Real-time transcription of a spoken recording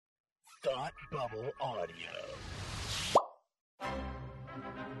Thought Bubble Audio.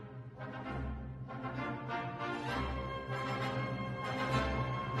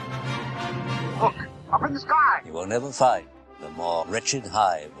 Look, up in the sky! You will never find the more wretched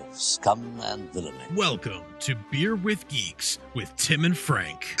hive of scum and villainy. Welcome to Beer with Geeks with Tim and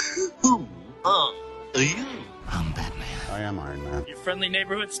Frank. Who are you? I'm Batman. I am Iron Man. Your friendly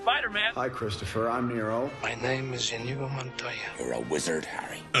neighborhood Spider-Man. Hi, Christopher. I'm Nero. My name is Inigo Montoya. You're a wizard,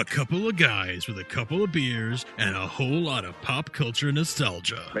 Harry. A couple of guys with a couple of beers and a whole lot of pop culture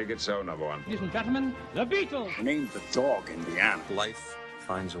nostalgia. Make it so, number one. Ladies and gentlemen, the Beatles. Name the dog, Indiana. Life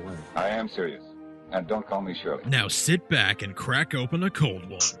finds a way. I am serious. And don't call me Shirley. Now sit back and crack open a cold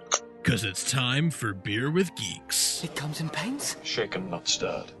one, because it's time for Beer with Geeks. It comes in pints? Shaken, not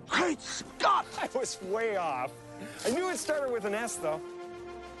stirred. Great Scott! I was way off. I knew it started with an S, though.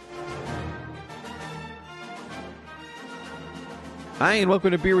 Hi, and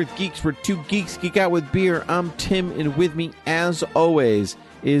welcome to Beer with Geeks, where two geeks geek out with beer. I'm Tim, and with me, as always,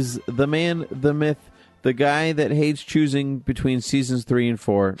 is the man, the myth, the guy that hates choosing between seasons 3 and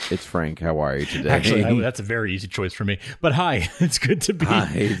 4. It's Frank. How are you today? Actually, that's a very easy choice for me. But hi, it's good to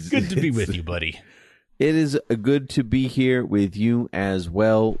be with you, buddy. It is good to be here with you as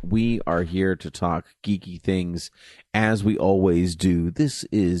well. We are here to talk geeky things, as we always do. This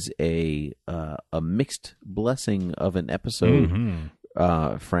is a mixed blessing of an episode,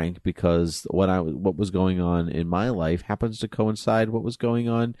 Frank, because what was going on in my life happens to coincide what was going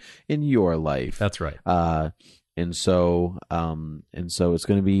on in your life. That's right. And so it's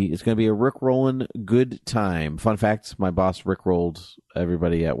gonna be a Rick-rolling good time. Fun fact: my boss Rick-rolled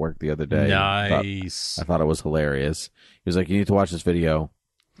everybody at work the other day. Nice. I thought it was hilarious. He was like, "You need to watch this video.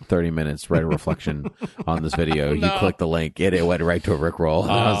 30 minutes. Write a reflection on this video." You click the link, it went right to a Rick-roll.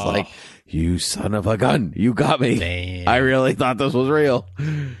 And I was like, "You son of a gun! You got me." Damn. I really thought this was real.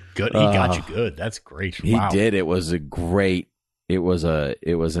 Good. He got you good. That's great. Wow. He did. It was an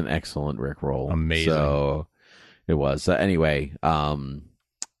excellent Rick-roll. Amazing. So it was. Anyway,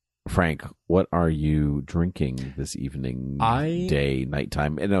 Frank, what are you drinking this evening,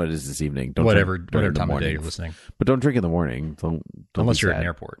 nighttime? No, it is this evening. Don't whatever drink time of day you're listening. But don't drink in the morning. Don't Unless you're at an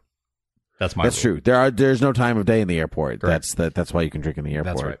airport. That's rule. True. There's no time of day in the airport. Correct. That's why you can drink in the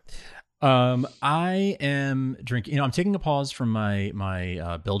airport. That's right. I am drinking. I'm taking a pause from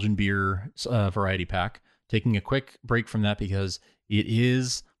my Belgian beer variety pack. Taking a quick break from that because it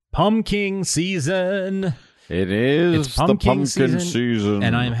is pumpkin season. It is. It's pumpkin season.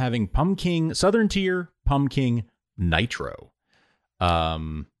 And I am having pumpkin Southern Tier pumpkin nitro.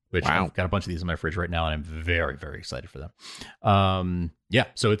 Which I've got a bunch of these in my fridge right now, and I'm very, very excited for them.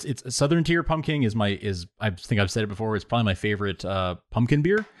 So it's Southern Tier pumpkin is I think I've said it before, it's probably my favorite pumpkin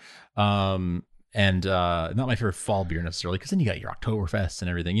beer. And not my favorite fall beer necessarily, because then you got your Oktoberfest and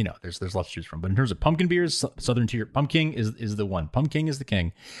everything. You know, there's lots to choose from. But in terms of pumpkin beers, Southern Tier pumpkin is the one. Pumpkin is the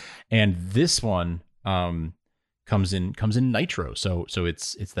king, and this one comes in nitro. So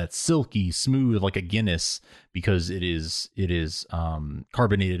it's that silky smooth like a Guinness, because it is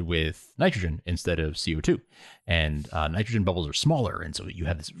carbonated with nitrogen instead of CO2, and nitrogen bubbles are smaller, and so you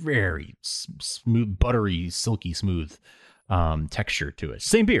have this very smooth, buttery, silky smooth texture to it.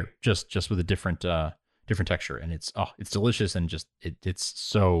 Same beer, just with a different texture, and it's delicious, and just it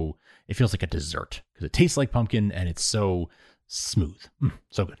feels like a dessert because it tastes like pumpkin and it's so smooth,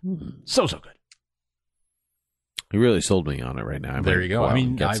 so good, so good. You really sold me on it right now. There you go. I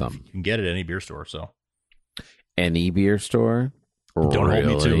mean, you can get it at any beer store. So any beer store. Don't hold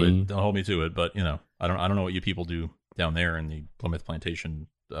me to it. Don't hold me to it. But I don't know what you people do down there in the Plymouth Plantation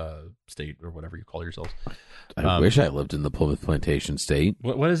state, or whatever you call yourselves. I wish I lived in the Plymouth Plantation state.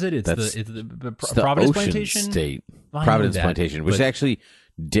 What is it? It's the Providence Plantation state. Well, Providence Plantation, which actually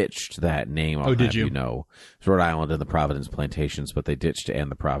ditched that name. Oh, did you? It's Rhode Island and the Providence Plantations, but they ditched and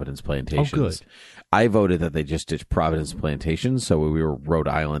the Providence Plantations. Oh, good. I voted that they just ditched Providence Plantations, so we were Rhode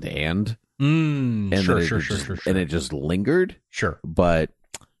Island and sure. And it just lingered. Sure, but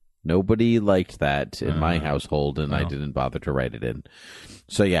nobody liked that in my household, and I didn't bother to write it in.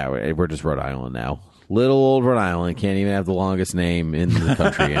 So yeah, we're just Rhode Island now. Little old Rhode Island can't even have the longest name in the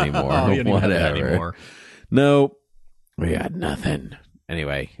country anymore. You don't even have that anymore. No, we got nothing.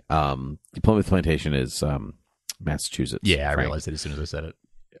 Anyway, the Plymouth Plantation is Massachusetts. Yeah, I realized it as soon as I said it.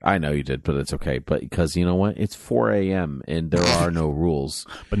 I know you did, but it's okay. But because you know what? It's 4 a.m. and there are no rules.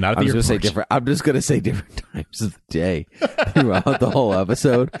 But not at the airport. I'm just going to say different times of the day throughout the whole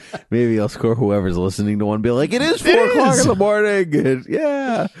episode. Maybe I'll score whoever's listening to one be like, it is 4 o'clock in the morning. And,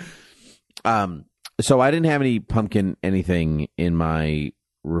 yeah. So I didn't have any pumpkin anything in my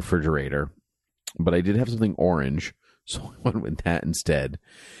refrigerator, but I did have something orange. So I went with that instead.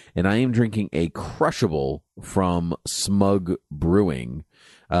 And I am drinking a Crushable from Smug Brewing,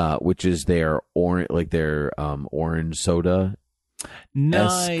 which is their orange soda.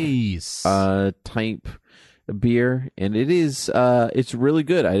 Nice. Type beer, and it is it's really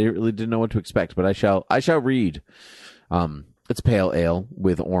good. I really didn't know what to expect, but I shall read. It's pale ale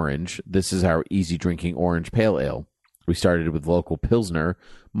with orange. This is our easy drinking orange pale ale. We started with local Pilsner,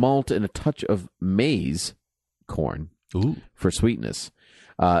 malt, and a touch of maize corn for sweetness.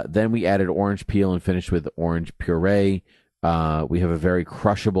 Then we added orange peel and finished with orange puree. We have a very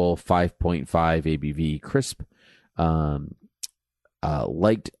crushable 5.5 ABV crisp,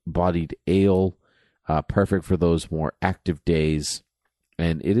 light-bodied ale, perfect for those more active days,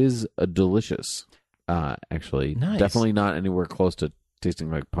 and it is delicious. Actually, nice. Definitely not anywhere close to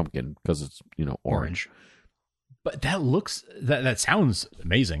tasting like pumpkin because it's orange. But that sounds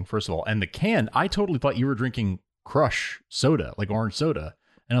amazing. First of all, and the can, I totally thought you were drinking Crush soda, like orange soda,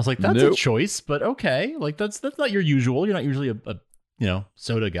 and I was like, that's a choice, but okay, like that's not your usual. You're not usually a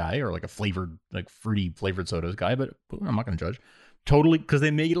soda guy or like a flavored, like fruity flavored sodas guy, but I'm not going to judge. Totally, because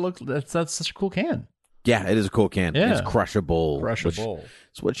they make it look that's such a cool can. Yeah, it is a cool can. Yeah. It's crushable. Crushable.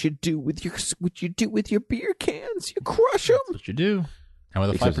 It's what you do with your beer cans. You crush them. That's what you do. And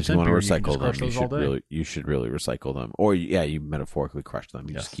with a 5% if you want to beer, recycle them, you should really recycle them. Or you metaphorically crush them.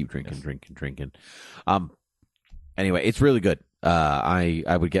 You just keep drinking. Anyway, it's really good.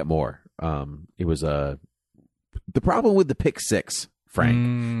 I would get more. It was the problem with the Pick 6,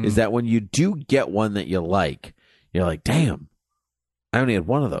 Frank, is that when you do get one that you like, you're like, damn, I only had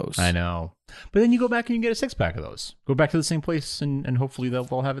one of those. I know. But then you go back and you get a 6-pack of those. Go back to the same place and hopefully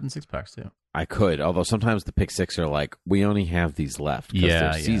they'll have it in 6-packs too. I could, although sometimes the Pick 6 are like, we only have these left because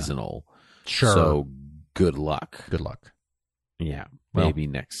they're seasonal. Sure. So good luck. Good luck. Yeah. Well, maybe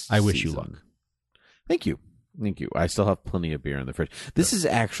next I wish season. you luck. Thank you. I still have plenty of beer in the fridge. This is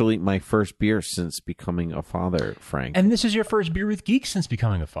actually my first beer since becoming a father, Frank. And this is your first Beer with Geeks since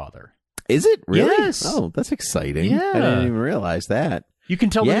becoming a father. Is it really? Yes. Oh, that's exciting. Yeah. I didn't even realize that. You can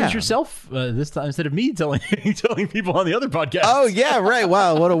tell the news yourself this time instead of me telling people on the other podcast. Oh yeah, right.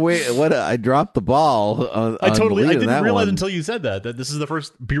 Wow, I dropped the ball. I didn't realize until you said that this is the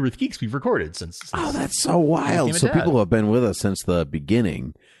first Beer with Geeks we've recorded since. Oh, that's so wild. So people have been with us since the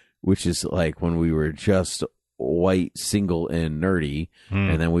beginning, which is like when we were just white, single, and nerdy,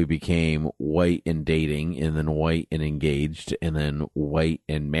 and then we became white and dating, and then white and engaged, and then white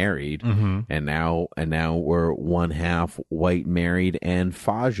and married, and now we're one half white, married, and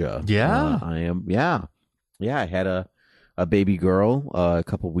Faja. Yeah, I am. Yeah. I had a baby girl a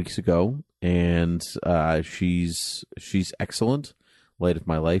couple weeks ago, and she's excellent. Light of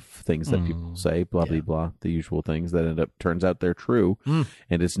my life, things that people say, blah, blah, blah, the usual things that turns out they're true. And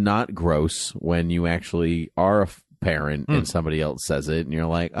it's not gross when you actually are a parent and somebody else says it and you're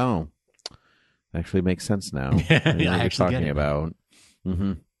like, oh, it actually makes sense now. I know what you're talking about.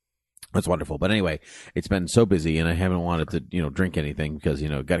 That's wonderful. But anyway, it's been so busy and I haven't wanted to, drink anything because,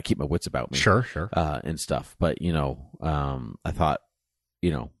 got to keep my wits about me. Sure. And stuff. But, I thought,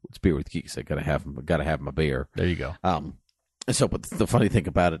 it's Beer with Geeks. I got to have my beer. There you go. So, but the funny thing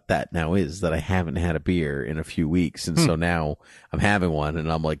about it that now is that I haven't had a beer in a few weeks, and so now I'm having one,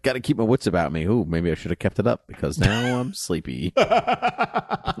 and I'm like, got to keep my wits about me. Ooh, maybe I should have kept it up because now I'm sleepy.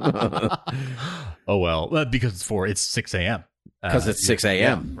 Oh well, because it's 6 a.m. Because it's 6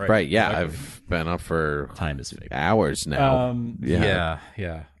 a.m. Yeah, right? Yeah, exactly. I've been up for time is fake. hours now. Yeah.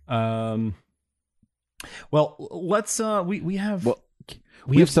 Well, let's we have. Well,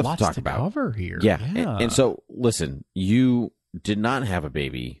 we have stuff lots to talk about. Cover here. Yeah. And so, listen, you did not have a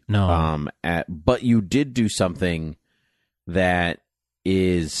baby. No. But you did do something that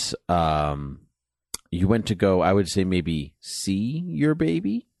is, you went to go, I would say maybe see your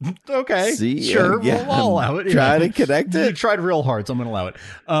baby. Okay. See? Sure. I'll allow it. Try to connect it. You tried real hard, so I'm going to allow it.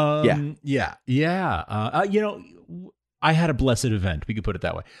 Yeah. I had a blessed event. We could put it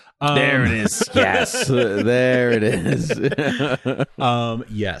that way. There it is. Yes. There it is.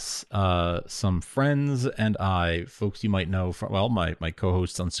 Yes. Some friends and I, folks you might know from, my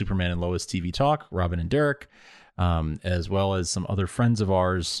co-hosts on Superman and Lois TV Talk, Robin and Derek, as well as some other friends of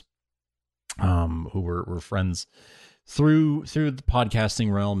ours, who were friends through the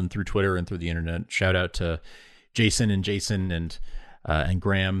podcasting realm and through Twitter and through the internet. Shout out to Jason and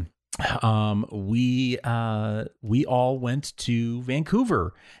Graham. We all went to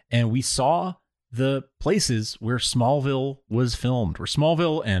Vancouver and we saw the places where Smallville was filmed, where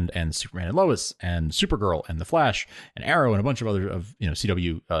Smallville and Superman and Lois and Supergirl and The Flash and Arrow and a bunch of other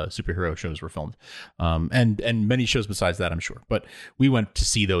CW superhero shows were filmed, and many shows besides that, I'm sure. But we went to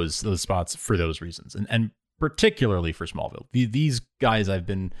see those spots for those reasons, and particularly for Smallville. These guys I've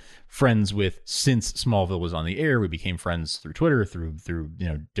been friends with since Smallville was on the air. We became friends through Twitter, through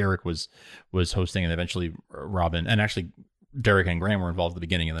Derek was hosting, and eventually Robin, and actually Derek and Graham were involved at the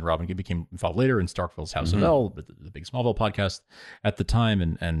beginning, and then Robin became involved later in Starkville's House of L, the big Smallville podcast at the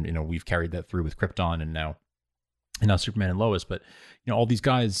time, and we've carried that through with Krypton and now Superman and Lois. But all these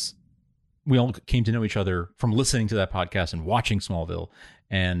guys, we all came to know each other from listening to that podcast and watching Smallville.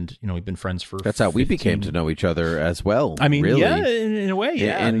 And, we've been friends for That's how we became to know each other as well. I mean, really. yeah, in a way,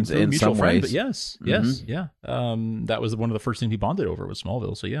 yeah. In mutual some friend, ways. but yes, yeah. That was one of the first things we bonded over was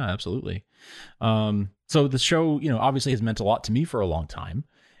Smallville. So yeah, absolutely. So the show, obviously has meant a lot to me for a long time.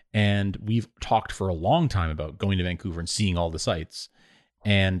 And we've talked for a long time about going to Vancouver and seeing all the sites.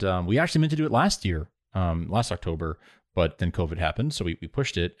 And we actually meant to do it last year, last October. But then COVID happened, so we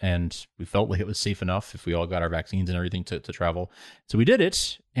pushed it, and we felt like it was safe enough if we all got our vaccines and everything to travel. So we did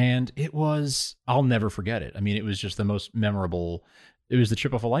it, and it was, I'll never forget it. I mean, it was just the most memorable. It was the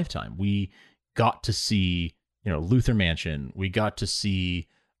trip of a lifetime. We got to see, Luthor Mansion. We got to see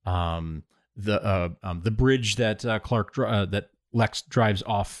the bridge that Clark that Lex drives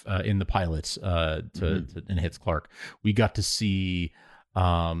off in the pilot and hits Clark. We got to see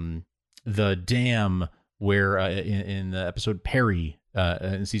the dam where in the episode Perry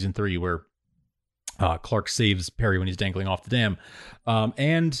in season 3, where Clark saves Perry when he's dangling off the dam.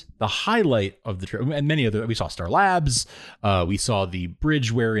 And the highlight of the trip, and many other, we saw Star Labs, we saw the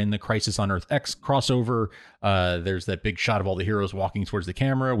bridge where in the Crisis on Earth X crossover, there's that big shot of all the heroes walking towards the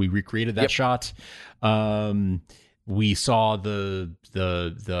camera. We recreated that shot. We saw the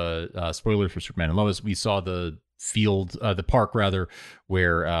spoilers for Superman and Lois. We saw the park rather,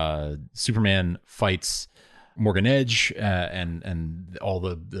 where Superman fights Morgan Edge, and all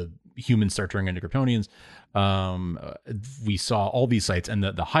the humans start turning into Kryptonians. We saw all these sites, and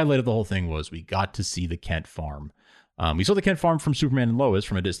the highlight of the whole thing was we got to see the Kent farm. We saw the Kent farm from Superman and Lois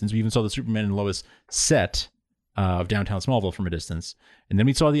from a distance. We even saw the Superman and Lois set of downtown Smallville from a distance, and then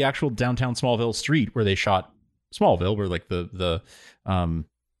we saw the actual downtown Smallville street where they shot Smallville, where like the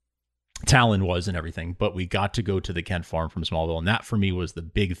Talon was and everything. But we got to go to the Kent farm from Smallville, and that for me was the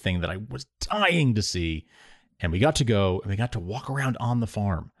big thing that I was dying to see. And we got to go, and we got to walk around on the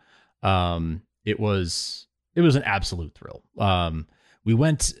farm. It was an absolute thrill. We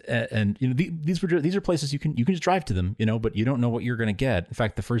went, and these are places you can just drive to them, but you don't know what you're going to get. In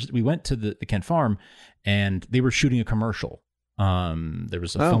fact, we went to the Kent farm, and they were shooting a commercial. There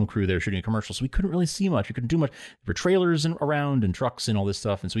was a film crew there shooting a commercial, so we couldn't really see much. We couldn't do much. There were trailers around and trucks and all this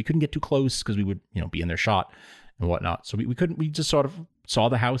stuff, and so we couldn't get too close because we would, be in their shot and whatnot. So we couldn't. We just sort of saw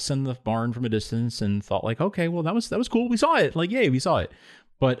the house and the barn from a distance and thought like, okay, well that was cool. We saw it. Like, yay, we saw it.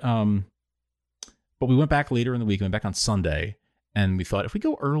 But we went back later in the week. We went back on Sunday, and we thought if we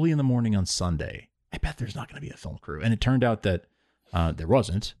go early in the morning on Sunday, I bet there's not going to be a film crew. And it turned out that there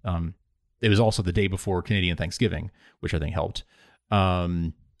wasn't. It was also the day before Canadian Thanksgiving, which I think helped.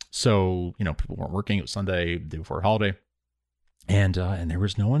 So, people weren't working. It was Sunday, the day before a holiday. And there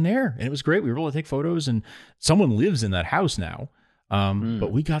was no one there. And it was great. We were able to take photos, and someone lives in that house now.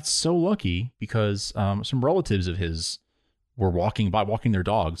 But we got so lucky because some relatives of his were walking their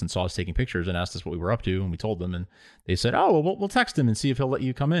dogs and saw us taking pictures and asked us what we were up to. And we told them, and they said, oh, well, we'll text him and see if he'll let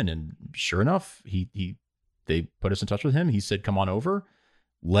you come in. And sure enough, they put us in touch with him. He said, come on over.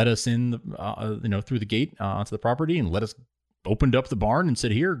 Let us in, through the gate onto the property, and let us opened up the barn and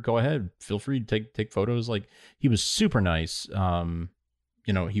said, here, go ahead, feel free to take photos. Like, he was super nice.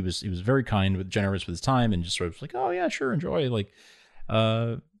 He was very kind, generous with his time, and just sort of like, oh yeah, sure, enjoy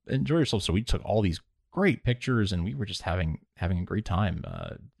yourself. So we took all these great pictures, and we were just having a great time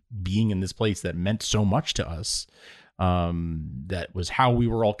being in this place that meant so much to us. That was how we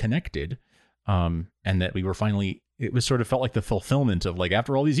were all connected, and that we were finally. It was sort of felt like the fulfillment of like,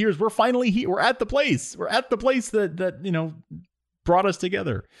 after all these years, we're finally here. We're at the place. We're at the place that brought us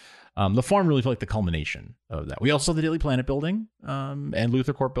together. The farm really felt like the culmination of that. We also saw the Daily Planet building and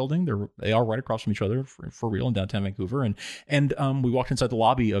Luthor Corp building. They are right across from each other for real in downtown Vancouver. And we walked inside the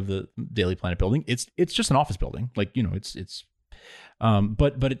lobby of the Daily Planet building. It's just an office building. Like,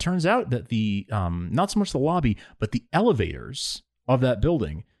 but it turns out that the not so much the lobby, but the elevators of that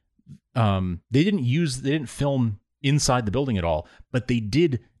building, they didn't film inside the building at all, but they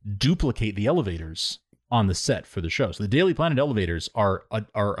did duplicate the elevators on the set for the show. So the Daily Planet elevators are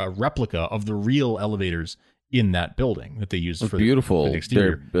a replica of the real elevators in that building that they used for beautiful. The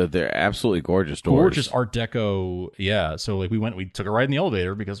exterior. They're absolutely gorgeous doors. Gorgeous Art Deco. Yeah. So like we took a ride in the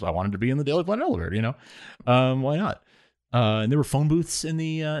elevator because I wanted to be in the Daily Planet elevator, why not? And there were phone booths in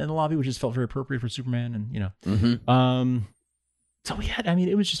the lobby, which just felt very appropriate for Superman, and So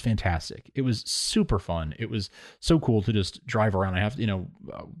it was just fantastic. It was super fun. It was so cool to just drive around.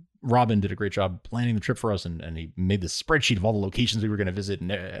 Robin did a great job planning the trip for us, and he made this spreadsheet of all the locations we were going to visit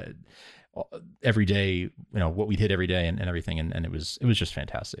and every day, what we'd hit every day and everything. And it was just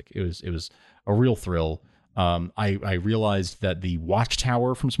fantastic. It was a real thrill. I realized that the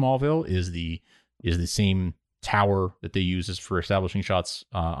watchtower from Smallville is the same tower that they use for establishing shots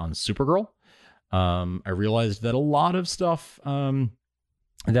on Supergirl. I realized that a lot of stuff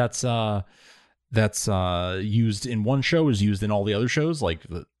that's used in one show is used in all the other shows, like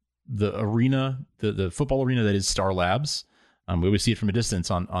the arena, the football arena that is Star Labs. We always see it from a distance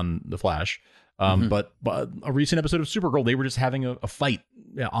on The Flash. But a recent episode of Supergirl, they were just having a fight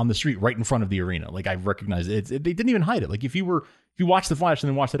on the street right in front of the arena. Like, I recognized it. They didn't even hide it. Like, if you watch The Flash and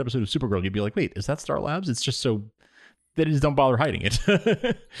then watch that episode of Supergirl, you'd be like, wait, is that Star Labs? It's just so they just don't bother hiding it.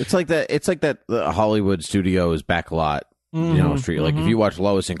 It's like that the Hollywood Studios backlot, street. Like, if you watch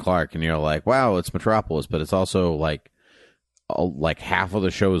Lois and Clark and you're like, wow, it's Metropolis, but it's also like half of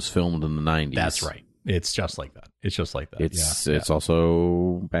the show is filmed in the 90s. That's right. It's just like that. It's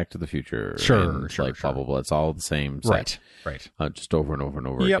also Back to the Future. Sure. Blah blah blah. It's all the same set. Right. Just over and over and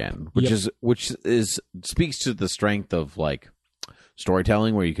over again. Which speaks to the strength of like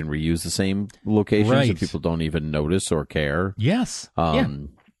storytelling, where you can reuse the same locations and people don't even notice or care. Yes. I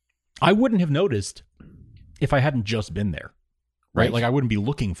wouldn't have noticed if I hadn't just been there. Right. Like, I wouldn't be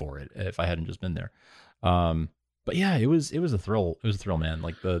looking for it if I hadn't just been there. But yeah, it was a thrill. It was a thrill, man.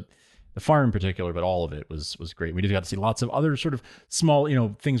 Like the farm in particular, but all of it was great. We just got to see lots of other sort of small,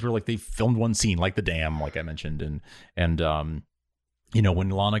 things where like they filmed one scene, like the dam, like I mentioned, and when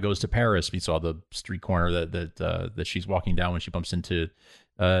Lana goes to Paris, we saw the street corner that she's walking down when she bumps into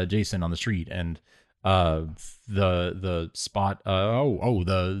Jason on the street, and the spot,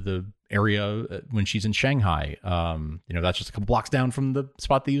 the area when she's in Shanghai, that's just a couple blocks down from the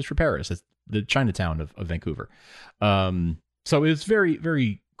spot they used for Paris. It's the Chinatown of Vancouver. So it was very,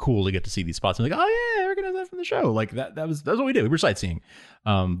 very cool to get to see these spots and like, oh yeah, I recognize that from the show. Like that was what we did. We were sightseeing.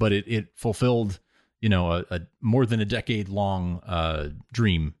 But it fulfilled, a more than a decade long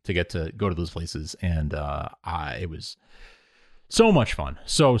dream to get to go to those places. And it was so much fun.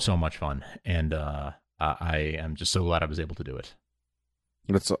 So much fun. And I am just so glad I was able to do it.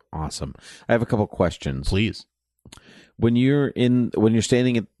 That's awesome. I have a couple questions. Please. When you're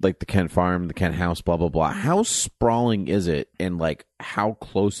standing at like the Kent farm, the Kent house, blah blah blah, how sprawling is it, and like how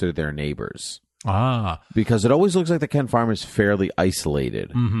close are their neighbors? Because it always looks like the Kent farm is fairly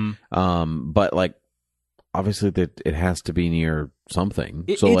isolated. But like obviously it has to be near something.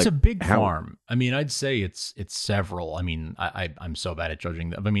 It's like, a big farm. I mean, I'd say it's several. I mean, I'm so bad at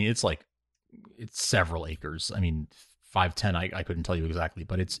judging them. I mean, it's several acres. I mean, 5, 10. I couldn't tell you exactly,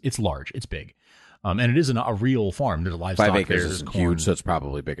 but it's large. It's big. And it isn't a real farm. There's a livestock. 5 acres there, is huge, so it's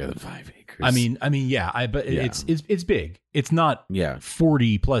probably bigger than 5 acres. I mean, yeah. It's big. It's not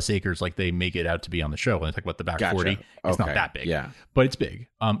 40 plus acres like they make it out to be on the show. When they talk about the back 40, it's not that big. Yeah, but it's big.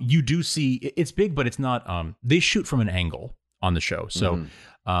 You do see it's big, but it's not. They shoot from an angle on the show, so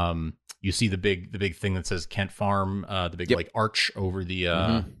you see the big thing that says Kent Farm, the big like arch over the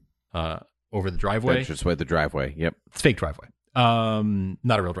over the driveway. Entranceway, the driveway. Yep, it's fake driveway.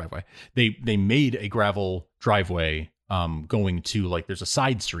 Not a real driveway. They made a gravel driveway going to like there's a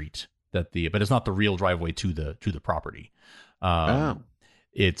side street but it's not the real driveway to the property.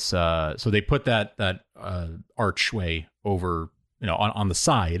 It's so they put that archway over on the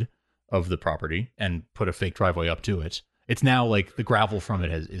side of the property and put a fake driveway up to it. It's now like the gravel from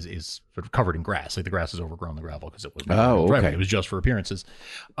it is sort of covered in grass. Like the grass has overgrown the gravel because it was driveway. It was just for appearances.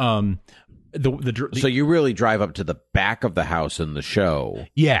 So you really drive up to the back of the house in the show.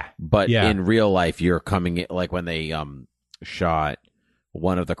 Yeah. But in real life, you're coming in, like when they shot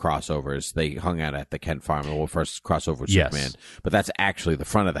one of the crossovers, they hung out at the Kent farm. Well, first crossover with Superman. But that's actually the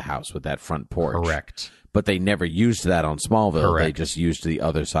front of the house with that front porch. Correct. But they never used that on Smallville. Correct. They just used the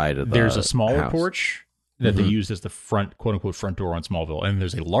other side of the There's a smaller house. Porch that they used as the front, quote unquote, front door on Smallville. And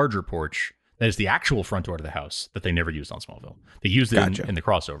there's a larger porch that is the actual front door to the house that they never used on Smallville. They used it in the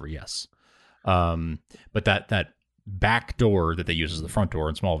crossover, yes. But that back door that they use as the front door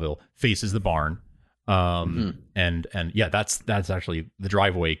in Smallville faces the barn. And yeah, that's actually the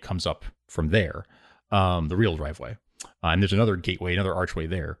driveway comes up from there. The real driveway. And there's another gateway, another archway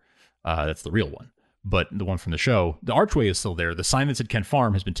there. That's the real one. But the one from the show, the archway is still there. The sign that said Kent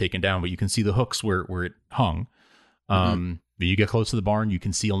Farm has been taken down, but you can see the hooks where it hung. When you get close to the barn, you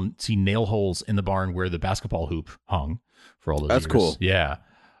can see nail holes in the barn where the basketball hoop hung for all those years. That's cool. Yeah.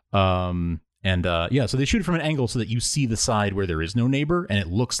 And so they shoot it from an angle so that you see the side where there is no neighbor, and it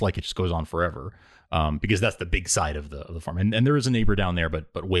looks like it just goes on forever. Because that's the big side of the farm, and there is a neighbor down there,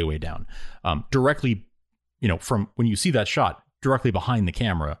 but way down. Directly, from when you see that shot, directly behind the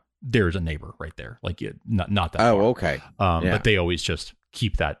camera, there's a neighbor right there, like not that. Oh, far. okay. But they always just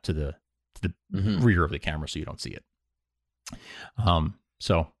keep that to the rear of the camera so you don't see it.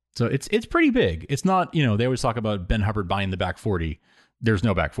 So it's pretty big. It's not, they always talk about Ben Hubbard buying the back 40. There's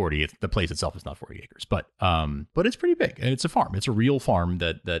no back 40. The place itself is not 40 acres, but it's pretty big, and it's a farm. It's a real farm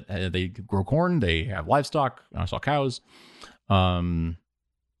that they grow corn. They have livestock. I saw cows.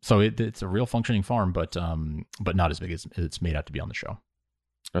 So it's a real functioning farm, but not as big as it's made out to be on the show.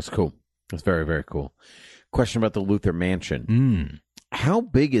 That's cool. That's very, very cool. Question about the Luther Mansion. How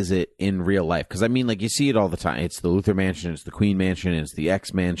big is it in real life? Because I mean, like, you see it all the time. It's the Luther Mansion. It's the Queen Mansion. It's the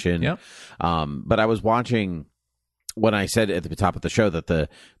X Mansion. Yep. But I was watching. When I said at the top of the show that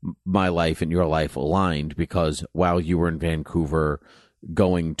my life and your life aligned, because while you were in Vancouver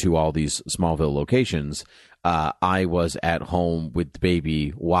going to all these Smallville locations, I was at home with the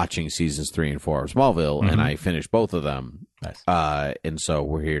baby watching seasons 3 and 4 of Smallville, and I finished both of them. Nice. And so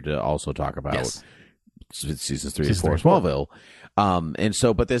we're here to also talk about seasons 3 and 4 of 4.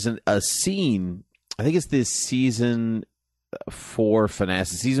 Smallville. But there's a scene, I think it's this season 4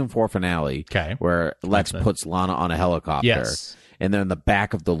 finale, okay, where Lex puts Lana on a helicopter, yes, and they're in the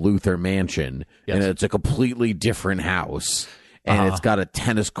back of the Luther Mansion, and it's a completely different house, and it's got a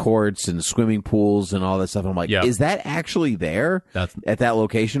tennis courts and swimming pools and all that stuff. I'm like, is that actually there at that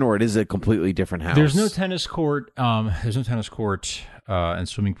location, or it is a completely different house? There's no tennis court. There's no tennis court and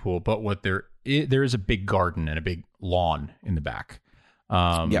swimming pool, but there is a big garden and a big lawn in the back.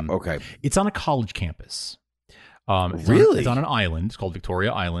 Okay. It's on a college campus. Really? It's on an island. It's called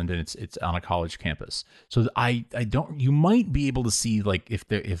Victoria Island, and it's on a college campus. So I don't. You might be able to see, like, if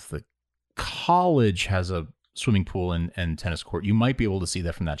the college has a swimming pool and tennis court, you might be able to see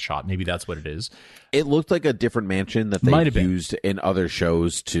that from that shot. Maybe that's what it is. It looked like a different mansion that they've used in other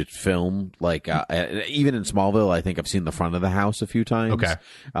shows to film. Like even in Smallville, I think I've seen the front of the house a few times. Okay.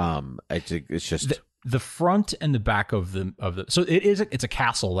 It's just. The front and the back of the so it's a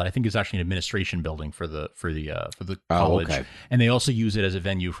castle that I think is actually an administration building for the college, and they also use it as a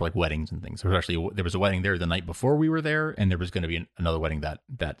venue for like weddings and things. There was a wedding there the night before we were there, and there was going to be another wedding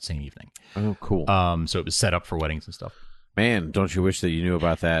that same evening. Oh, cool. So it was set up for weddings and stuff. Man, don't you wish that you knew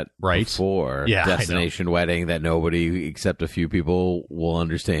about that before? Yeah, destination wedding that nobody except a few people will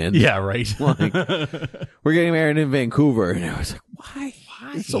understand. Yeah, right. Like, we're getting married in Vancouver, and I was like, why?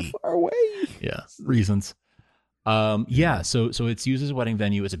 It's so far away. Yeah, reasons. So it's used as a wedding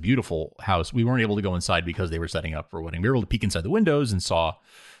venue. It's a beautiful house. We weren't able to go inside because they were setting up for a wedding. We were able to peek inside the windows and saw,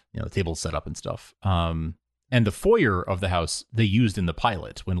 the tables set up and stuff. And the foyer of the house they used in the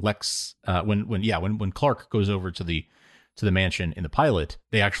pilot when Lex, when Clark goes over to the mansion in the pilot,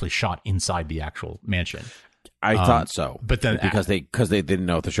 they actually shot inside the actual mansion. I thought so, but then because they didn't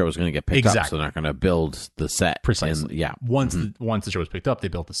know if the show was going to get picked up, so they're not going to build the set precisely. And, once the show was picked up, they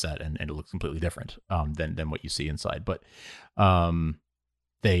built the set, and it looks completely different than what you see inside. But so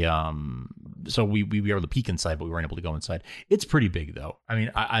we were able to peek inside, but we weren't able to go inside. It's pretty big, though. I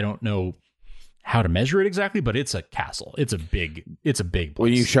mean, I don't know how to measure it exactly, but it's a castle. It's a big place.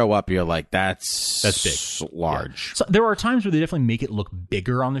 When you show up, you're like, that's big, large. Yeah. So there are times where they definitely make it look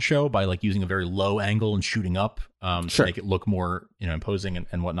bigger on the show by like using a very low angle and shooting up to make it look more imposing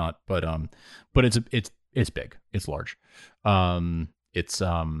and whatnot. But it's big. It's large. You've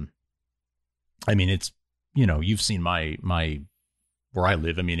seen my where I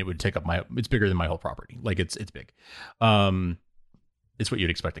live. I mean, it would take up it's bigger than my whole property. Like it's big. It's what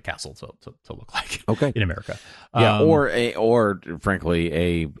you'd expect a castle to look like. Okay. In America. Or frankly,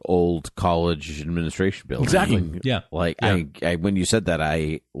 a old college administration building. Exactly. Yeah. Like I when you said that,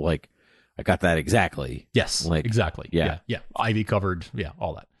 I got that exactly. Yes. Like exactly. Yeah. Ivy covered. Yeah.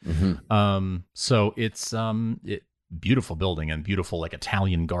 All that. Mm-hmm. So it's beautiful building and beautiful like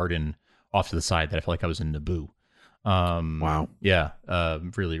Italian garden off to the side that I feel like I was in Naboo. Wow. Yeah.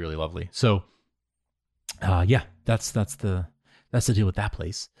 Really, really lovely. So, that's the deal with that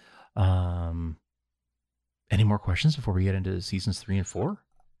place. Any more questions before we get into seasons 3 and 4?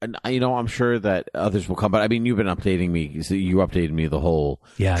 And I'm sure that others will come, but I mean, you've been updating me. So you updated me the whole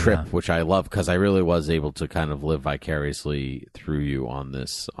trip, which I love because I really was able to kind of live vicariously through you on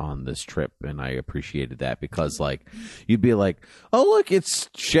this trip, and I appreciated that because like you'd be like, "Oh, look, it's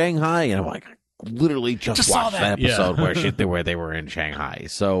Shanghai," and I'm like, I literally just watched that episode where they were in Shanghai.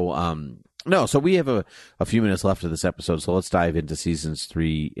 So no, so we have a few minutes left of this episode, so let's dive into seasons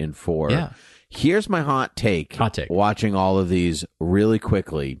 3 and 4. Yeah. Here's my hot take. Watching all of these really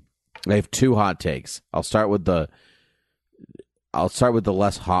quickly. I have 2 hot takes. I'll start with the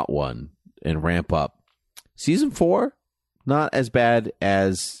less hot one and ramp up. Season 4, not as bad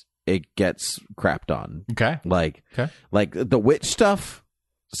as it gets crapped on. Okay. Like the witch stuff,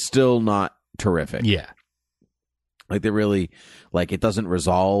 still not terrific. Yeah. Like they really, like, it doesn't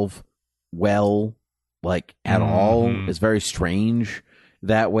resolve well, like, at all. It's very strange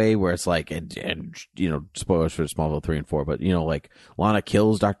that way, where it's like, and you know, spoilers for Smallville 3 and 4, but, you know, like, Lana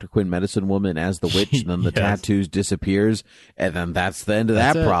kills Dr. Quinn Medicine Woman as the witch, and then the tattoos disappears, and then that's the end of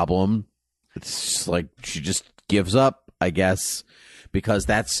that problem. It's just like, she just gives up, I guess, because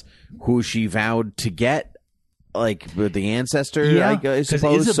that's who she vowed to get, like, with the ancestor, I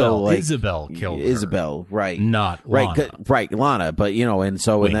suppose. Isabel killed her. Isabel, right. Not Lana. Right, Lana. But, you know, and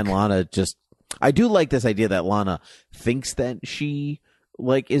so, and then Lana just, I do like this idea that Lana thinks that she,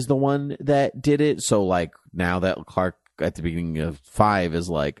 like, is the one that did it. So, like, now that Clark at the beginning of 5 is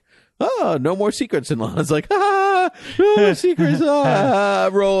like, oh, no more secrets. And Lana's like, no more secrets.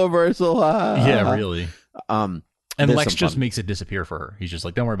 Role reversal. Yeah, really. And Lex just makes it disappear for her. He's just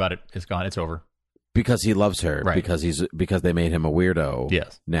like, don't worry about it. It's gone. It's over. Because he loves her, right. because they made him a weirdo.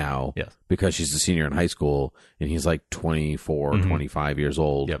 Yes. Now, yes. Because she's a senior in high school and he's like 24 or 25 years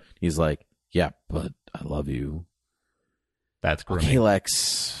old. Yep. He's like, yeah, but I love you. That's grooming. Okay,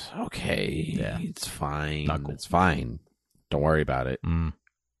 Lex. Okay, it's fine. Not cool. It's fine. Don't worry about it.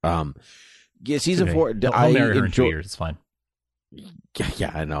 Yeah, season okay. 4. I'll marry her in 2 years. It's fine.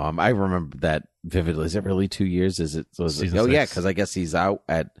 Yeah, I know. I remember that vividly. Is it really 2 years? Is it? Season 6. Yeah, because I guess he's out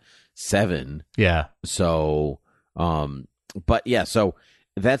at 7. Yeah. So, but yeah, so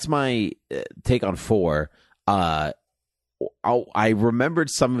that's my take on 4. I remembered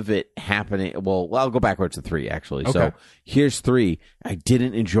some of it happening. Well, I'll go backwards to 3, actually. Okay. So here's 3. I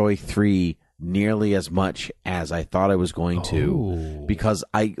didn't enjoy 3 nearly as much as I thought I was going to, because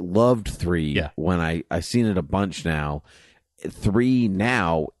I loved 3 when I seen it a bunch now. 3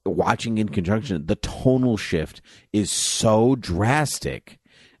 now, watching in conjunction, the tonal shift is so drastic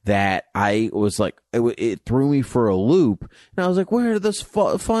that I was like, it threw me for a loop. And I was like, where are those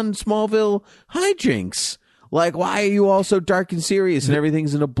fun Smallville hijinks? Like, why are you all so dark and serious and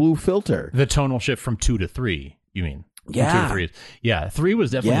everything's in a blue filter? The tonal shift from 2 to 3, you mean? Yeah. 2 to 3. Yeah, 3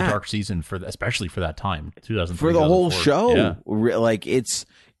 was definitely a dark season, especially for that time, 2003. For the whole show. Yeah. Like, it's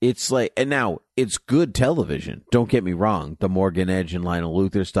like, and now it's good television. Don't get me wrong. The Morgan Edge and Lionel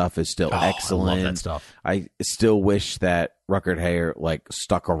Luthor stuff is still excellent. I love that stuff. I still wish that Rutger Hauer like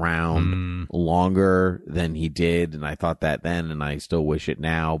stuck around longer than he did, and I thought that then, and I still wish it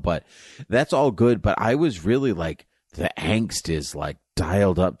now. But that's all good. But I was really like, the angst is like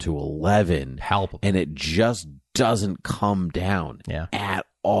dialed up to 11, palpable, and it just doesn't come down at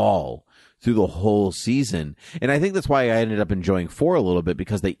all through the whole season. And I think that's why I ended up enjoying 4 a little bit,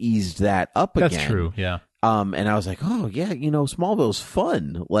 because they eased that up again. That's true, yeah. And I was like, oh, yeah, you know, Smallville's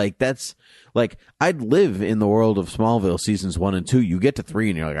fun. Like, that's, like, I'd live in the world of Smallville seasons 1 and 2. You get to 3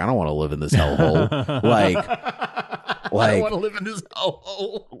 and you're like, I don't want to live in this hellhole. I don't want to live in this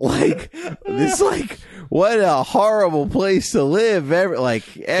hellhole. Like, this, like, what a horrible place to live.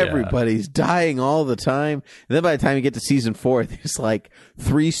 Everybody's dying all the time. And then by the time you get to season 4, there's like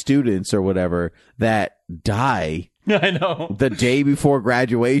 3 students or whatever that die. I know. The day before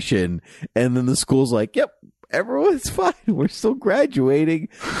graduation, and then the school's like, yep, everyone's fine. We're still graduating.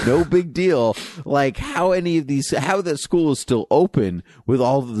 No big deal. Like, how the school is still open with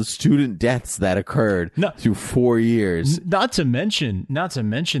all of the student deaths that occurred through 4 years. Not to mention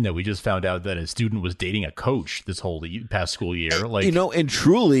that we just found out that a student was dating a coach this whole past school year. Like, you know, and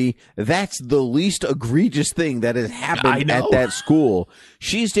truly, that's the least egregious thing that has happened at that school.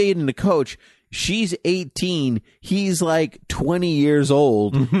 She's dating a coach. She's 18. He's like 20 years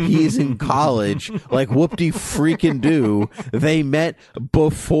old. He's in college. Like, whoop-de freaking do. They met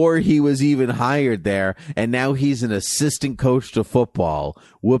before he was even hired there, and now he's an assistant coach to football.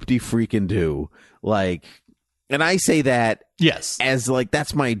 Whoop-de freaking do. Like, and I say that as like,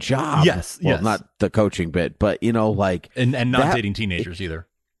 that's my job. Well, not the coaching bit, but, you know, like, and not dating teenagers either.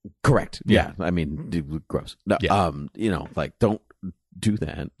 Correct. Yeah. I mean, gross. No, you know, like, don't do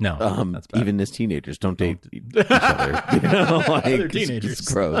that. No, that's bad. Even as teenagers, don't date each other. You know, like, they're teenagers.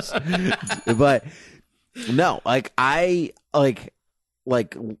 It's gross. But no, like, I like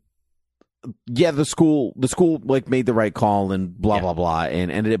yeah, the school like made the right call and blah blah blah, and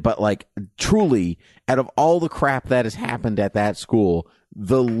ended it. But like, truly, out of all the crap that has happened at that school,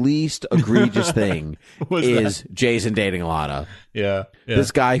 the least egregious thing is Jason dating Lana. Yeah.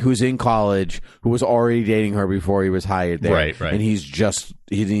 This guy who's in college, who was already dating her before he was hired there. Right. And he's just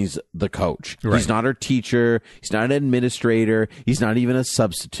he's the coach. Right. He's not her teacher. He's not an administrator. He's not even a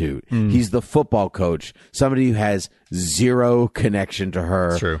substitute. He's the football coach, somebody who has zero connection to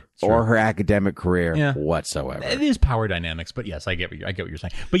her or her academic career whatsoever. It is power dynamics, but yes, I get what you're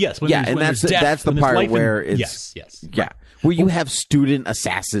saying. But yes, that's the part where it's where you have student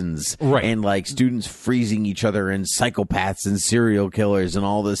assassins and like students freezing each other and psychopaths and serial killers and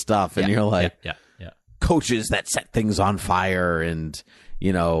all this stuff, and you're like, coaches that set things on fire, and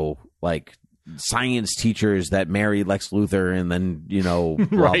like science teachers that marry Lex Luthor, and then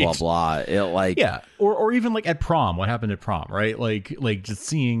blah blah blah. Or even like at prom, what happened at prom, right? Like just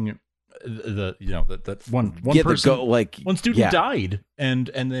seeing that one person, one student died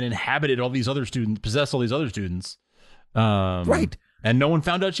and then inhabited all these other students, possessed all these other students, right? And no one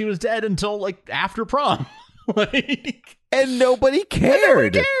found out she was dead until like after prom, and nobody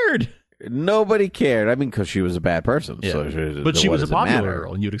cared. Nobody cared. I mean, because she was a bad person. Yeah. So but she was a popular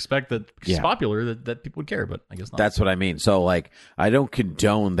girl, and you'd expect that she's popular, that people would care, but I guess not. That's what I mean. So, like, I don't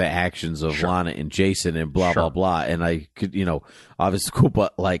condone the actions of Lana and Jason and blah, blah, blah. And I could, obviously cool,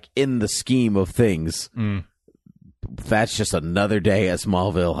 but, like, in the scheme of things, that's just another day at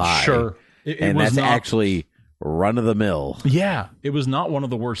Smallville High. Sure. And that's actually run of the mill. Yeah. It was not one of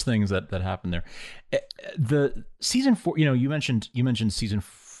the worst things that happened there. The season 4, you mentioned season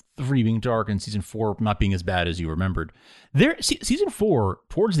 3 being dark and season 4 not being as bad as you remembered. Season 4,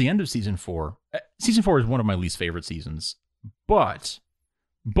 towards the end of season 4 is one of my least favorite seasons. But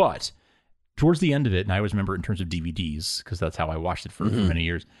towards the end of it, and I always remember it in terms of DVDs because that's how I watched it for many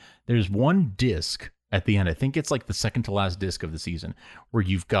years. There's one disc at the end. I think it's like the second to last disc of the season where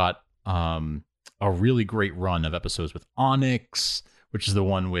you've got a really great run of episodes with Onyx, which is the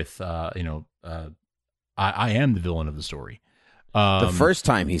one with I am the villain of the story. The first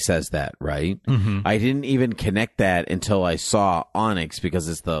time he says that, right? I didn't even connect that until I saw Onyx, because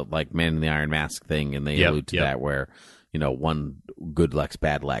it's the like Man in the Iron Mask thing, and they allude to that where one good Lex,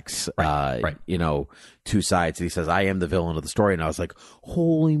 bad Lex, two sides. And he says, "I am the villain of the story," and I was like,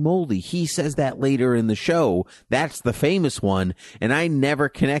 "Holy moly!" He says that later in the show. That's the famous one, and I never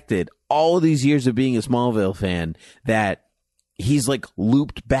connected all of these years of being a Smallville fan that he's like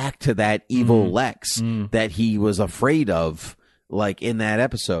looped back to that evil Lex that he was afraid of. Like in that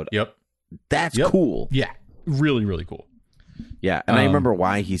episode. Yep. That's cool. Yeah. Really, really cool. Yeah. And I remember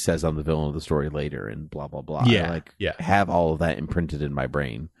why he says I'm the villain of the story later and blah, blah, blah. Yeah. I have all of that imprinted in my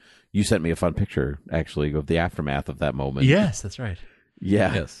brain. You sent me a fun picture, actually, of the aftermath of that moment. Yes, that's right.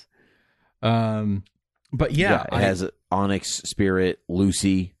 Yeah. Yes. But it has Onyx, Spirit,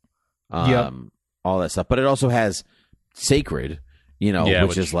 Lucy, all that stuff. But it also has Sacred,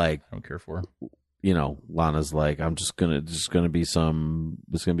 which is like, I don't care for. Lana's like, it's gonna be some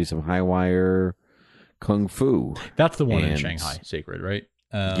high wire kung fu. That's the one in Shanghai, Sacred, right?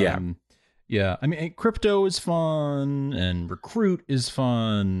 Yeah. I mean, Crypto is fun, and Recruit is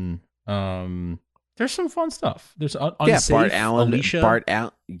fun. There's some fun stuff. There's Unsafe, Bart Allen, Alicia.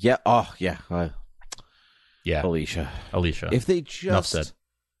 Alicia. If they just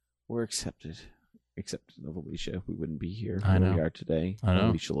were accepted of Alicia, we wouldn't be here where we are today. I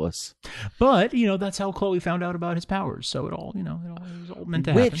know. Alicia-less. But, that's how Chloe found out about his powers. So it all was all meant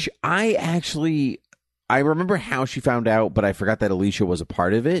to happen. Which I remember how she found out, but I forgot that Alicia was a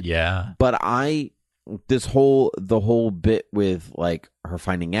part of it. Yeah. But the whole bit with like her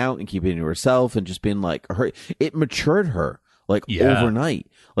finding out and keeping it to herself and just being like it matured her overnight.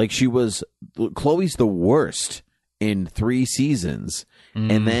 Like Chloe's the worst in 3 seasons.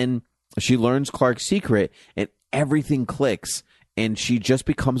 And then she learns Clark's secret and everything clicks and she just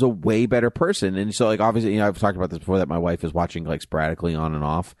becomes a way better person. And so like, obviously, I've talked about this before that my wife is watching like sporadically on and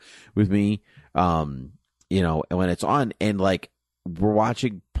off with me, and when it's on, and like we're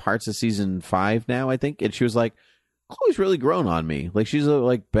watching parts of season 5 now, I think. And she was like, Chloe's really grown on me. Like she's a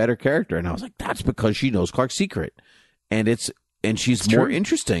like better character. And I was like, that's because she knows Clark's secret. And she's more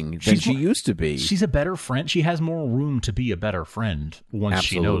interesting than she used to be. She's a better friend. She has more room to be a better friend once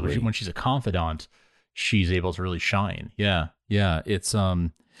she knows. When she's a confidant, she's able to really shine. Yeah. It's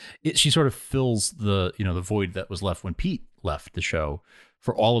she sort of fills the the void that was left when Pete left the show.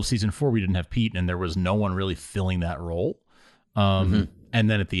 For all of season 4, we didn't have Pete, and there was no one really filling that role. And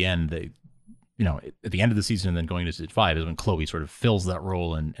then at the end, at the end of the season, and then going to season 5 is when Chloe sort of fills that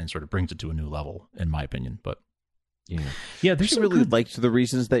role and sort of brings it to a new level, in my opinion. But. Yeah. There's really good... liked the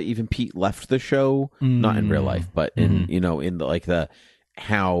reasons that even Pete left the show, not in real life, but in in the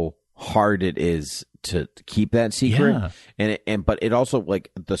how hard it is to keep that secret, but it also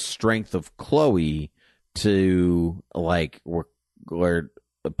like the strength of Chloe to like where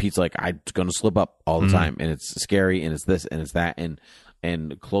Pete's like, I'm going to slip up all the time, and it's scary, and it's this and it's that, and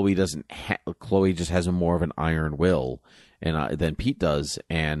and Chloe doesn't. Chloe just has a more of an iron will, and than Pete does,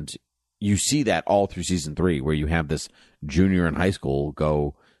 and you see that all through season 3, where you have this junior in high school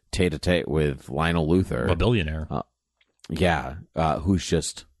go tete-a-tete with Lionel Luthor, a billionaire. Who's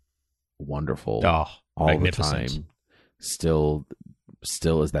just wonderful all the time. Still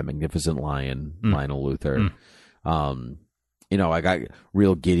is that magnificent lion, Lionel Luthor. I got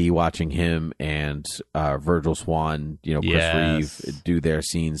real giddy watching him and Virgil Swan, Chris Reeve do their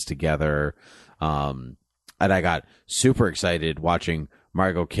scenes together. And I got super excited watching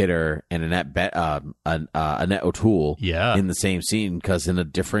Margot Kidder and Annette O'Toole in the same scene, because in a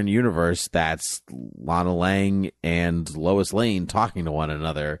different universe, that's Lana Lang and Lois Lane talking to one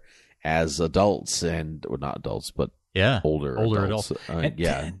another as adults, and well, not adults, but older adults. They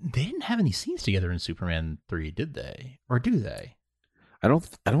didn't have any scenes together in Superman 3, did they? Or do they? I don't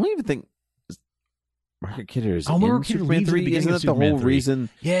even think Margaret Kidder is in Margaret Kidder Superman 3. Isn't that the whole reason?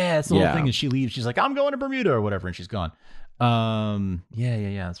 Yeah, it's the whole thing. And she leaves. She's like, I'm going to Bermuda or whatever, and she's gone.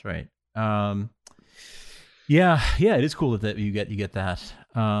 Yeah, that's right. It is cool that you get that.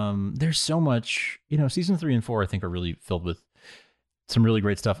 There's so much, season 3 and 4, I think, are really filled with some really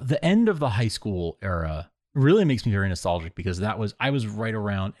great stuff. The end of the high school era really makes me very nostalgic, because I was right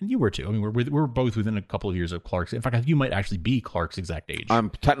around, and you were too. I mean, we're both within a couple of years of Clark's. In fact, you might actually be Clark's exact age. I'm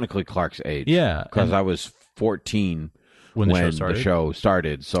technically Clark's age. Yeah, because I was 14 when the show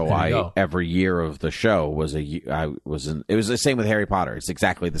started. So every year of the show was it was the same with Harry Potter. It's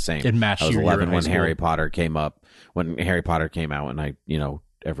exactly the same. It matched. I was your 11 year when Harry Potter came up. When Harry Potter came out, and I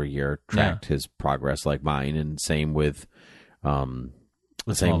every year tracked his progress like mine, and same with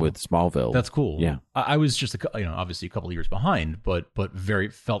with Smallville. That's cool. Yeah, I was just obviously a couple of years behind, but very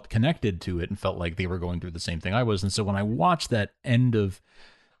felt connected to it and felt like they were going through the same thing I was. And so when I watched that end of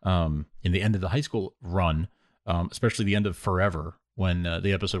in the end of the high school run, especially the end of Forever, when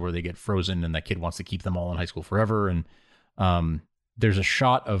the episode where they get frozen and that kid wants to keep them all in high school forever, and there's a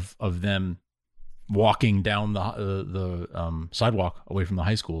shot of them walking down the sidewalk away from the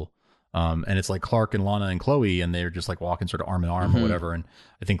high school. And it's like Clark and Lana and Chloe, and they're just like walking sort of arm in arm or whatever. And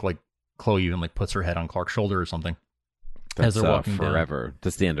I think like Chloe even like puts her head on Clark's shoulder or something. As they're walking Forever. Down.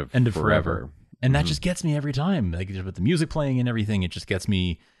 That's the end of Forever. And that just gets me every time. Like with the music playing and everything, it just gets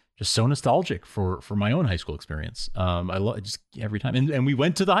me just so nostalgic for my own high school experience. I love it just every time. And we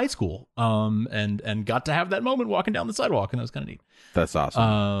went to the high school and got to have that moment walking down the sidewalk, and that was kind of neat. That's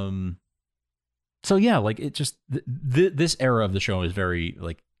awesome. So yeah, like it just this era of the show is very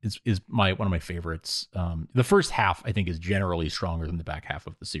like is one of my favorites. The first half I think is generally stronger than the back half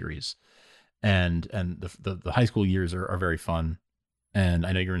of the series, and the high school years are very fun. And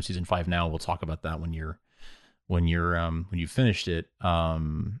I know you're in season 5 now. We'll talk about that when you finished it.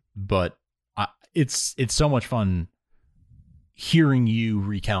 But it's so much fun hearing you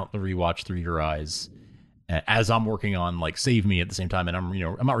recount the rewatch through your eyes as I'm working on like Save Me at the same time, and I'm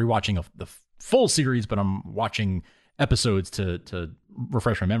not rewatching the full series, but I'm watching episodes to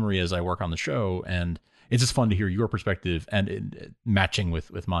refresh my memory as I work on the show, and it's just fun to hear your perspective and matching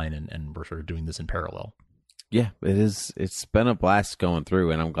with mine, and we're sort of doing this in parallel. Yeah, it is. It's been a blast going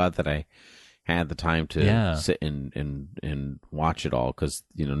through, and I'm glad that I had the time to sit and watch it all, because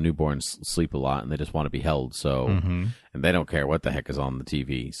newborns sleep a lot and they just want to be held. So, and they don't care what the heck is on the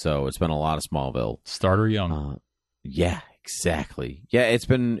TV. So it's been a lot of Smallville. Starter young. Yeah. Exactly. Yeah, it's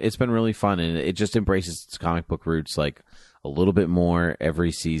been really fun, and it just embraces its comic book roots like a little bit more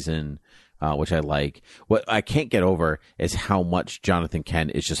every season, which I like. What I can't get over is how much Jonathan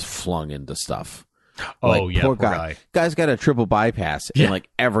Kent is just flung into stuff. Poor guy. Guy's got a triple bypass in like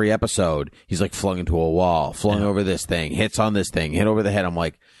every episode. He's like flung into a wall, flung over this thing, hits on this thing, hit over the head. I'm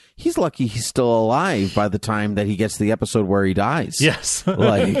like, he's lucky he's still alive by the time that he gets to the episode where he dies. Yes.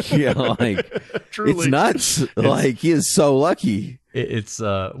 Like, truly. It's nuts. Like, he is so lucky. It's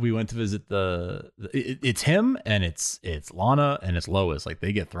we went to visit it's him, and it's Lana, and it's Lois. Like,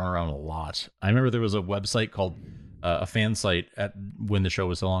 they get thrown around a lot. I remember there was a website called a fan site when the show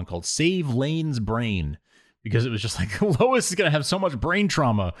was still on called Save Lane's Brain, because it was just like Lois is gonna have so much brain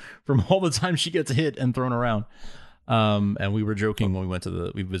trauma from all the time she gets hit and thrown around. And we were joking when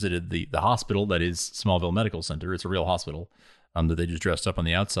we visited the hospital that is Smallville Medical Center. It's a real hospital that they just dressed up on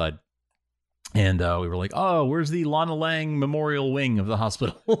the outside. And we were like, oh, where's the Lana Lang Memorial Wing of the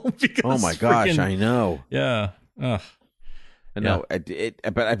hospital? Because oh my gosh, I know. Yeah. I know. But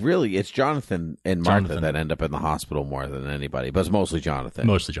it's Jonathan and Martha that end up in the hospital more than anybody. But it's mostly Jonathan.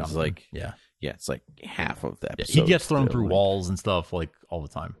 Mostly Jonathan. It's like, it's like half of the episode. He gets thrown through walls and stuff like all the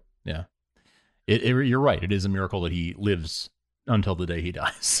time. Yeah. You're right. It is a miracle that he lives until the day he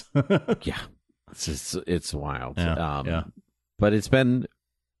dies. Yeah. It's wild. Yeah. but it's been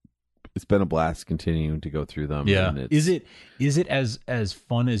a blast continuing to go through them. Yeah. And Is it as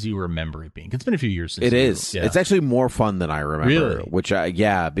fun as you remember it being? It's been a few years since it is. Yeah. It's actually more fun than I remember.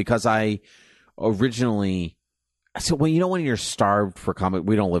 Really? Because I originally. So when you're starved for comic,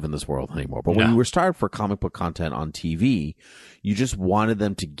 we don't live in this world anymore. But when you were starved for comic book content on TV, you just wanted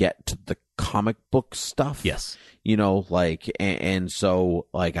them to get to the comic book stuff. Yes. And so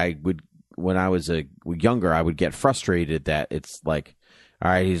I would, when I was younger, I would get frustrated that it's like, all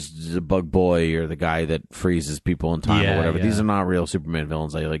right, he's the Bug Boy or the guy that freezes people in time or whatever. Yeah. These are not real Superman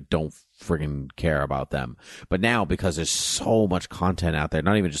villains. I don't friggin' care about them. But now, because there's so much content out there,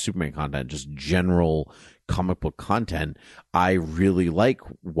 not even just Superman content, just general comic book content, I really like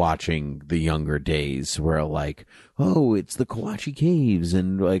watching the younger days where it's the Kawachi Caves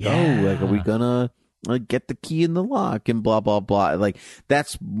and are we gonna get the key in the lock and blah blah blah.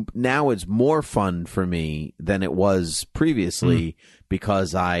 Now it's more fun for me than it was previously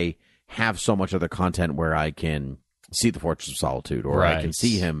because I have so much other content where I can see the Fortress of Solitude or I can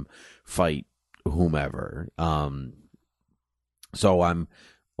see him fight whomever. So I'm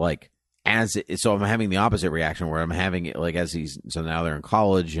so I'm having the opposite reaction where I'm having it so now they're in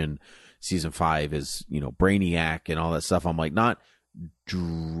college and season 5 is, Brainiac and all that stuff. I'm not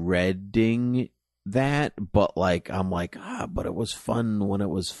dreading that, but but it was fun when it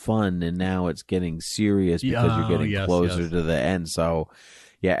was fun, and now it's getting serious because you're getting closer to the end. So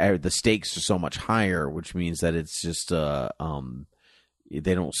the stakes are so much higher, which means that it's just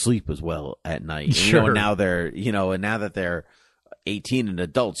they don't sleep as well at night. Sure. And now that they're 18 and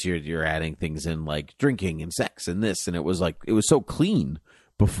adults, you're adding things in like drinking and sex and this, and it was so clean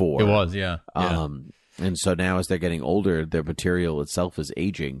before. It was, yeah. And so now as they're getting older, their material itself is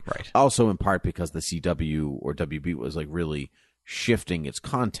aging. Right. Also in part because the CW or WB was really shifting its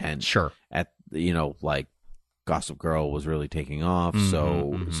content. Sure. At Gossip Girl was really taking off,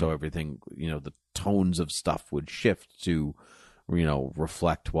 so everything, the tones of stuff would shift to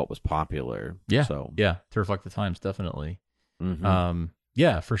reflect what was popular. Yeah. So to reflect the times, definitely. Mm-hmm.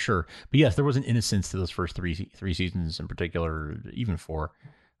 Yeah, for sure. But yes, there was an innocence to those first three seasons in particular, even 4.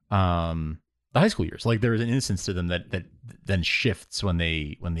 The high school years, there is an innocence to them that then shifts when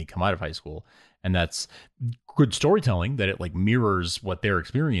they come out of high school, and that's good storytelling. That it mirrors what their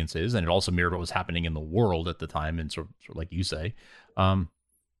experience is, and it also mirrored what was happening in the world at the time, and sort of like you say.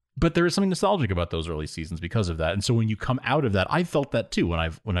 But there is something nostalgic about those early seasons because of that. And so when you come out of that, I felt that too when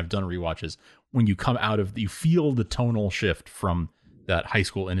I've done rewatches. When you come out of, you feel the tonal shift from that high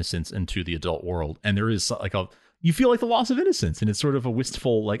school innocence into the adult world, and there is you feel like the loss of innocence, and it's sort of a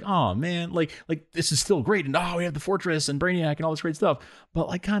wistful, oh man, this is still great, and we have the Fortress and Brainiac and all this great stuff,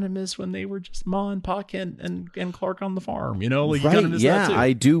 but kind of miss when they were just Ma and Puck and Clark on the farm, you kind of miss that too.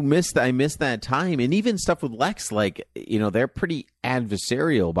 I do miss that. I miss that time, and even stuff with Lex, they're pretty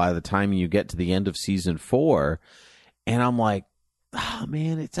adversarial by the time you get to the end of season 4, and I'm like, oh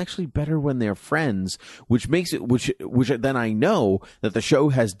man, it's actually better when they're friends, which makes it, which then I know that the show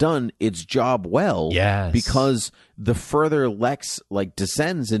has done its job well. Yes. Because the further Lex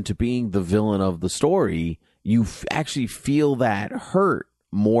descends into being the villain of the story, you actually feel that hurt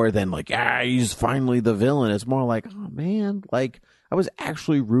more than he's finally the villain. It's more oh man, I was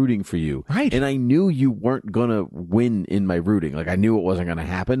actually rooting for you. Right. And I knew you weren't gonna win in my rooting. I knew it wasn't gonna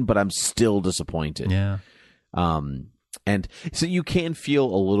happen, but I'm still disappointed. Yeah. And so you can feel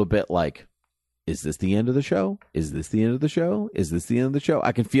a little bit is this the end of the show? Is this the end of the show? Is this the end of the show?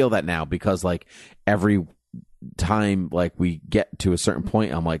 I can feel that now because every time we get to a certain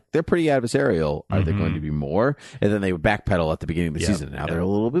point, I'm they're pretty adversarial. Are there going to be more? And then they would backpedal at the beginning of the season. Now they're a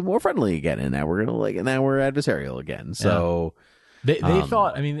little bit more friendly again, and now we're gonna now we're adversarial again. So they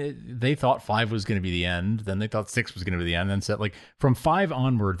thought, they thought 5 was going to be the end. Then they thought 6 was going to be the end. Then said from 5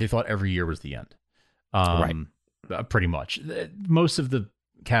 onward, they thought every year was the end. Right. Pretty much. Most of the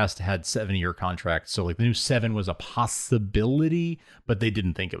cast had 7-year contracts, so the new 7 was a possibility, but they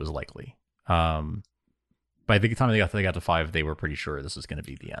didn't think it was likely. By the time they got to 5, they were pretty sure this was going to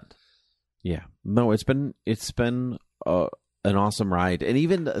be the end. Yeah, no, it's been an awesome ride, and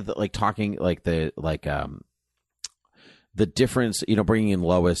even talking the difference, bringing in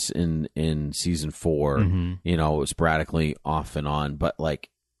Lois in season 4, sporadically off and on, but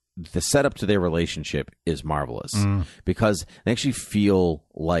the setup to their relationship is marvelous because they actually feel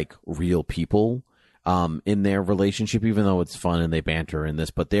like real people in their relationship, even though it's fun and they banter in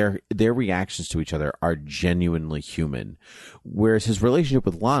this, but their reactions to each other are genuinely human. Whereas his relationship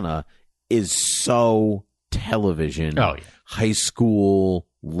with Lana is so television, high school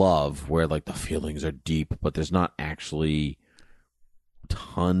love, where the feelings are deep, but there's not actually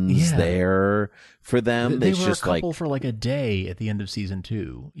tons there for them. They it's were just a couple like for like a day at the end of season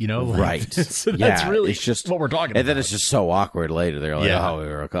 2, you know? Like, right. So that's really it's just what we're talking about. And then it's just so awkward later. They're like, oh, we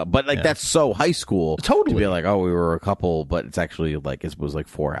were a couple. But like that's so high school. Totally. To be like, oh, we were a couple, but it's actually like it was like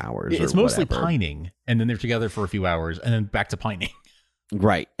 4 hours. It's or mostly whatever. pining, and then they're together for a few hours, and then back to pining.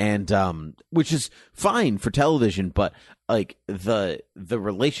 Right. And which is fine for television, but like the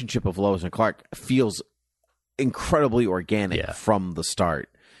relationship of Lois and Clark feels incredibly organic from the start.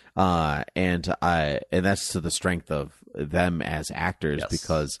 And that's to the strength of them as actors,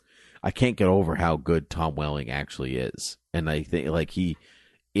 because I can't get over how good Tom Welling actually is. And I think like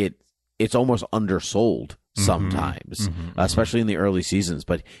it's almost undersold sometimes, especially in the early seasons,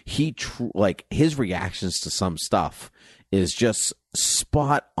 but like his reactions to some stuff is just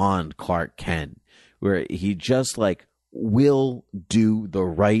spot on Clark Kent, where he just like will do the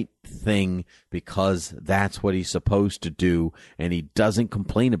right thing because that's what he's supposed to do, and he doesn't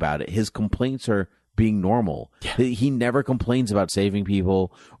complain about it. His complaints are being normal. He never complains about saving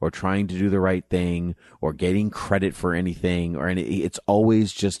people or trying to do the right thing or getting credit for anything or it's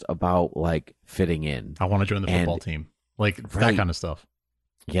always just about like fitting in. I want to join the football team. Like that kind of stuff.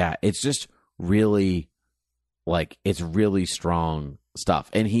 Yeah, it's just really like it's really strong stuff.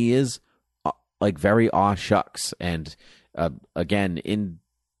 And he is like very aw shucks. And again,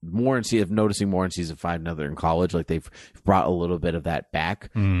 noticing more in season 5 now they're in college, like they've brought a little bit of that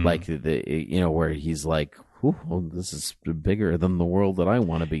back, like where he's like, well, this is bigger than the world that I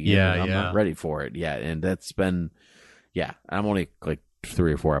want to be in. I'm not ready for it yet. And that's been, I'm only like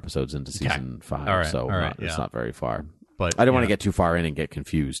 3 or 4 episodes into season 5, it's not very far. But I don't want to get too far in and get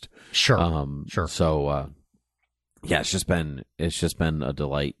confused. Sure. Sure. So, it's just been a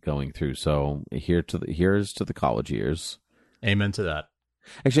delight going through. So here's to the college years. Amen to that.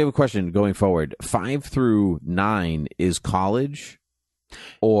 Actually, I have a question going forward. 5 through 9 is college,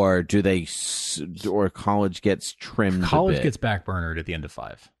 or or college gets trimmed? College gets backburnered at the end of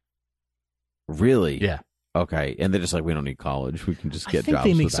 5. Really? Yeah. Okay, and they're just like, we don't need college. We can just get jobs. I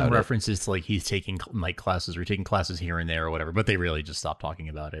think they make some without it. references to like he's taking like classes or taking classes here and there or whatever, but they really just stop talking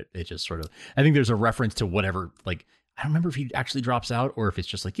about it. It just sort of, I think there's a reference to whatever, like, I don't remember if he actually drops out or if it's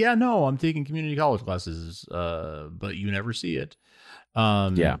just like, I'm taking community college classes, but you never see it.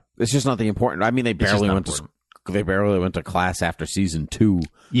 It's just nothing important. I mean, they barely went to class after season 2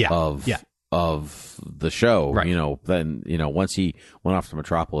 of the show. Right. Then once he went off to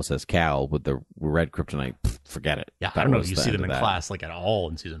Metropolis as Cal with the red kryptonite, forget it. Yeah, I don't know if you see them in class like at all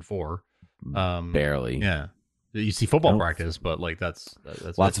in season 4. Barely. Yeah. You see football practice, but like that's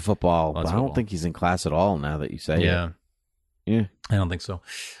lots of football. I don't think he's in class at all now that you say it. Yeah. I don't think so.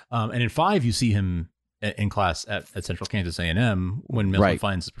 And in 5, you see him in class at Central Kansas A&M when Milton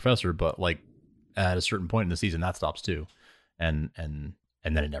finds his professor, but like at a certain point in the season that stops too, and then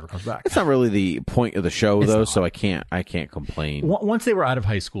it never comes back. It's not really the point of the show though, so I can't complain. Once they were out of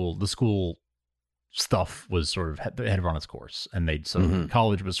high school, the school stuff was sort of had run its course, and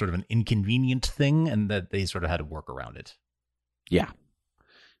college was sort of an inconvenient thing, and that they sort of had to work around it. Yeah.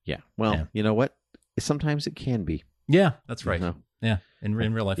 Well, you know what? Sometimes it can be. Yeah, that's right. Yeah, in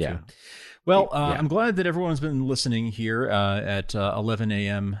real life too. Well, I'm glad that everyone's been listening here at 11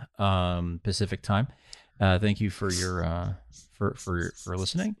 a.m. Pacific time. Thank you for your for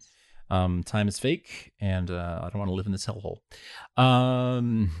listening. Time is fake, and I don't want to live in this hellhole.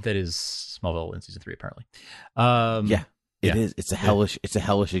 That is Smallville in season 3, apparently. It is. It's a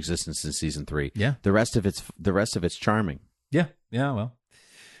hellish existence in season 3. Yeah. The rest of it's charming. Yeah. Well.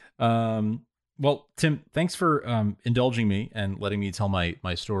 Well, Tim, thanks for indulging me and letting me tell my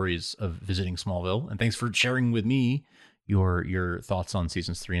stories of visiting Smallville, and thanks for sharing with me your thoughts on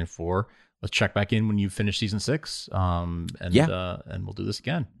seasons 3 and 4. Let's check back in when you finish season 6, and we'll do this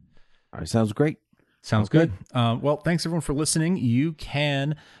again. All right, sounds great. Sounds good. Well, thanks everyone for listening. You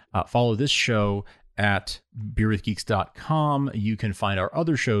can follow this show at beerwithgeeks.com. You can find our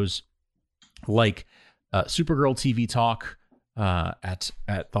other shows like Supergirl TV Talk at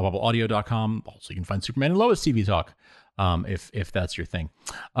thoughtbubbleaudio.com. Also, you can find Superman and Lois TV Talk if that's your thing.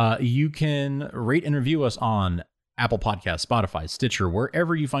 You can rate and review us on Apple Podcasts, Spotify, Stitcher,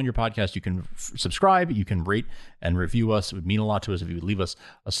 wherever you find your podcast. You can subscribe. You can rate and review us. It would mean a lot to us if you would leave us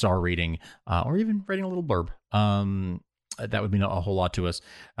a star rating or even writing a little blurb. That would mean a whole lot to us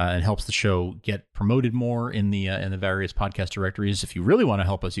and helps the show get promoted more in the various podcast directories. If you really want to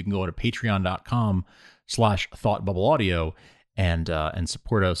help us, you can go to patreon.com/thoughtbubbleaudio and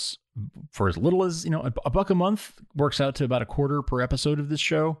support us for as little as $1 a month. Works out to about $0.25 per episode of this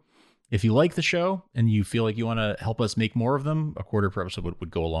show. If you like the show and you feel like you want to help us make more of them, $0.25 per episode would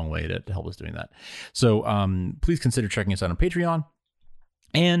go a long way to help us doing that. So please consider checking us out on Patreon.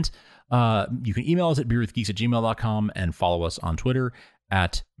 And you can email us at beerwithgeeks@gmail.com and follow us on Twitter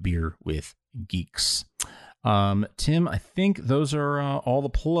at beerwithgeeks. Tim, I think those are all the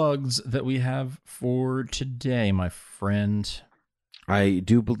plugs that we have for today, my friend. I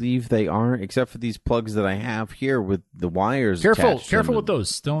do believe they are, except for these plugs that I have here with the wires. Careful with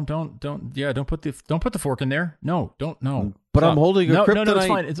those. Don't put the fork in there. No, don't. No. But I'm holding a kryptonite. No, it's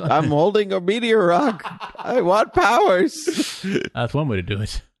fine. It's fine. I'm holding a meteor rock. I want powers. That's one way to do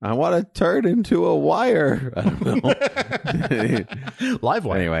it. I want to turn into a wire. I don't know. Live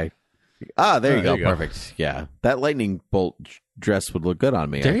wire. Anyway. There you go. Perfect. Yeah. That lightning bolt dress would look good on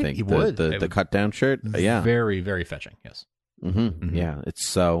me, I think. It would. The cut down shirt. Yeah. Very, very fetching. Yes. Mm-hmm. Yeah. It's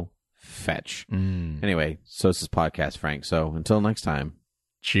so fetch. Anyway, so this is Podcast Frank. So until next time.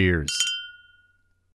 Cheers.